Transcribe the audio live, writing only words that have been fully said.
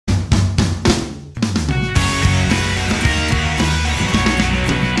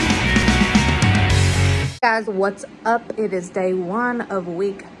Guys, what's up? It is day 1 of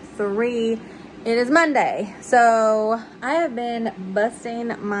week 3. It is Monday. So I have been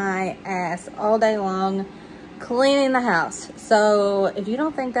busting my ass all day long cleaning the house. So if you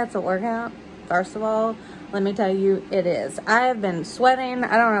don't think that's a workout, first of all, let me tell you, it is. I have been sweating.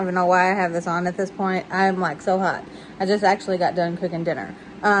 I don't even know why I have this on at this point. I'm like so hot. I just actually got done cooking dinner.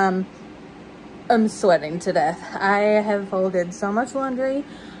 I'm sweating to death. I have folded so much laundry.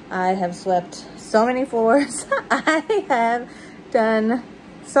 I have swept so many floors. I have done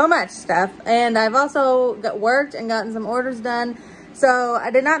so much stuff, and I've also worked and gotten some orders done. So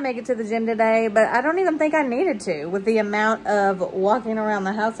I did not make it to the gym today, but I don't even think I needed to with the amount of walking around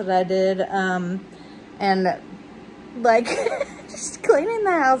the house that I did. And like just cleaning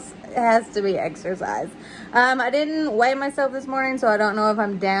the house has to be exercise. I didn't weigh myself this morning, so I don't know if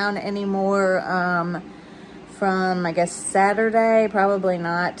I'm down anymore from, I guess, Saturday. Probably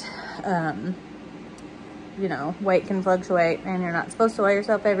not. You know, weight can fluctuate, and you're not supposed to weigh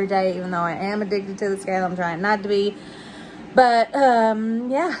yourself every day, even though I am addicted to the scale. I'm trying not to be. But,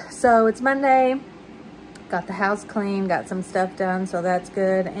 yeah, so it's Monday. Got the house clean, got some stuff done, so that's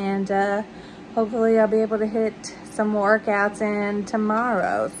good. And, hopefully I'll be able to hit some workouts in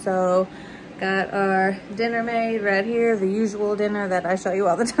tomorrow. So, got our dinner made right here, the usual dinner that I show you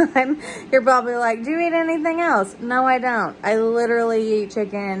all the time. You're probably like, do you eat anything else? No, I don't. I literally eat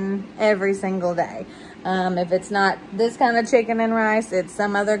chicken every single day. If it's not this kind of chicken and rice, it's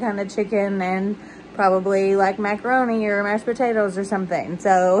some other kind of chicken and probably like macaroni or mashed potatoes or something.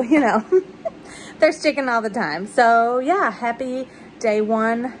 So, you know, there's chicken all the time. So, yeah, happy day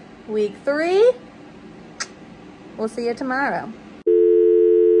 1, week 3. We'll see you tomorrow.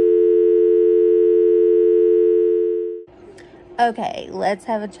 Okay, let's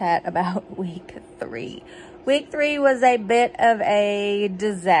have a chat about week 3. Week 3 was a bit of a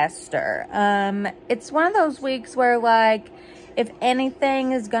disaster. It's one of those weeks where, like, if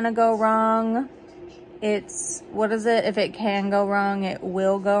anything is gonna go wrong, it's, what is it? If it can go wrong, it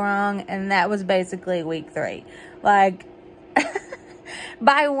will go wrong. And that was basically week 3. Like,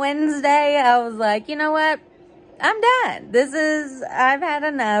 by Wednesday, I was like, you know what? I'm done. I've had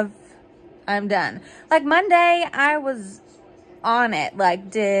enough. I'm done. Like, Monday, I was on it. Like,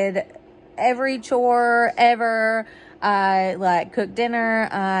 did every chore ever. I, like, cooked dinner.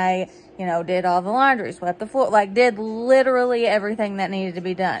 I, you know, did all the laundry, swept the floor, like, did literally everything that needed to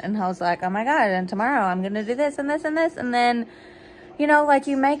be done. And I was like, oh my God, and tomorrow I'm going to do this and this and this. And then, you know, like,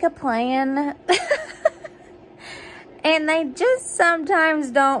 you make a plan and they just sometimes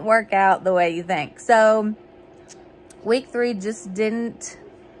don't work out the way you think. So week 3 just didn't,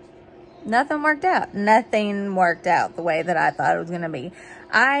 nothing worked out. Nothing worked out the way that I thought it was going to be.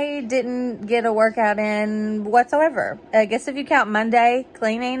 I didn't get a workout in whatsoever. I guess if you count Monday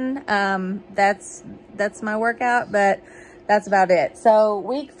cleaning, that's my workout, but that's about it. So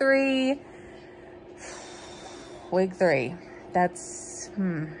week 3, that's,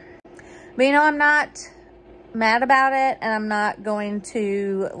 But you know, I'm not mad about it, and I'm not going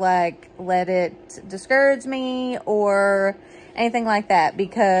to, like, let it discourage me or anything like that,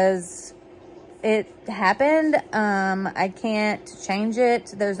 because it happened. I can't change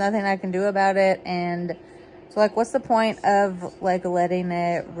it. There's nothing I can do about it. And so, like, what's the point of, like, letting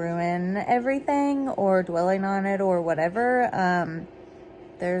it ruin everything or dwelling on it or whatever?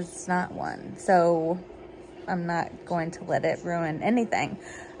 There's not one. So I'm not going to let it ruin anything.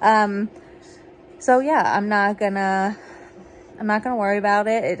 So yeah, I'm not gonna worry about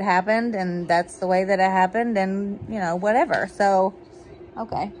it. It happened, and that's the way that it happened, and, you know, whatever. So,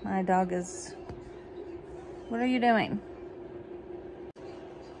 okay, my dog is, what are you doing?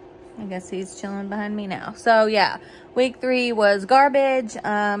 I guess he's chilling behind me now. So yeah, week 3 was garbage.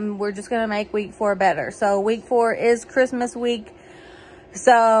 We're just gonna make week 4 better. So week 4 is Christmas week.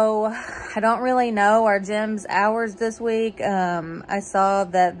 So I don't really know our gym's hours this week. I saw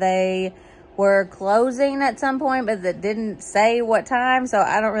that they were closing at some point, but that didn't say what time, so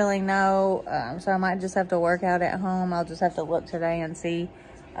I don't really know. So I might just have to work out at home. I'll just have to look today and see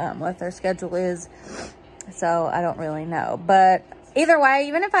what their schedule is. So I don't really know. But either way,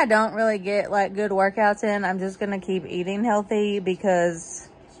 even if I don't really get, like, good workouts in, I'm just gonna keep eating healthy, because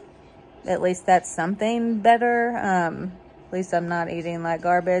at least that's something better. At least I'm not eating like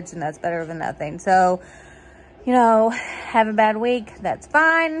garbage, and that's better than nothing. So, you know, have a bad week, that's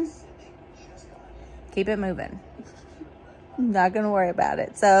fine. Keep it moving. I'm not gonna worry about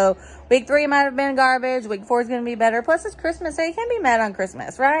it. So week 3 might have been garbage. Week 4 is gonna be better. Plus it's Christmas, so you can't be mad on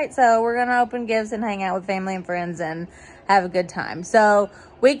Christmas, right? So we're gonna open gifts and hang out with family and friends and have a good time. So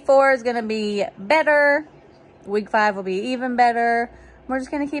week 4 is gonna be better. Week 5 will be even better. We're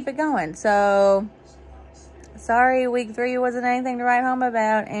just gonna keep it going. So sorry, week 3 wasn't anything to write home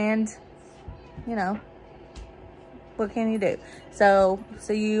about, and, you know, what can you do? So,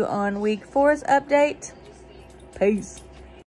 see you on week 4's update. Peace.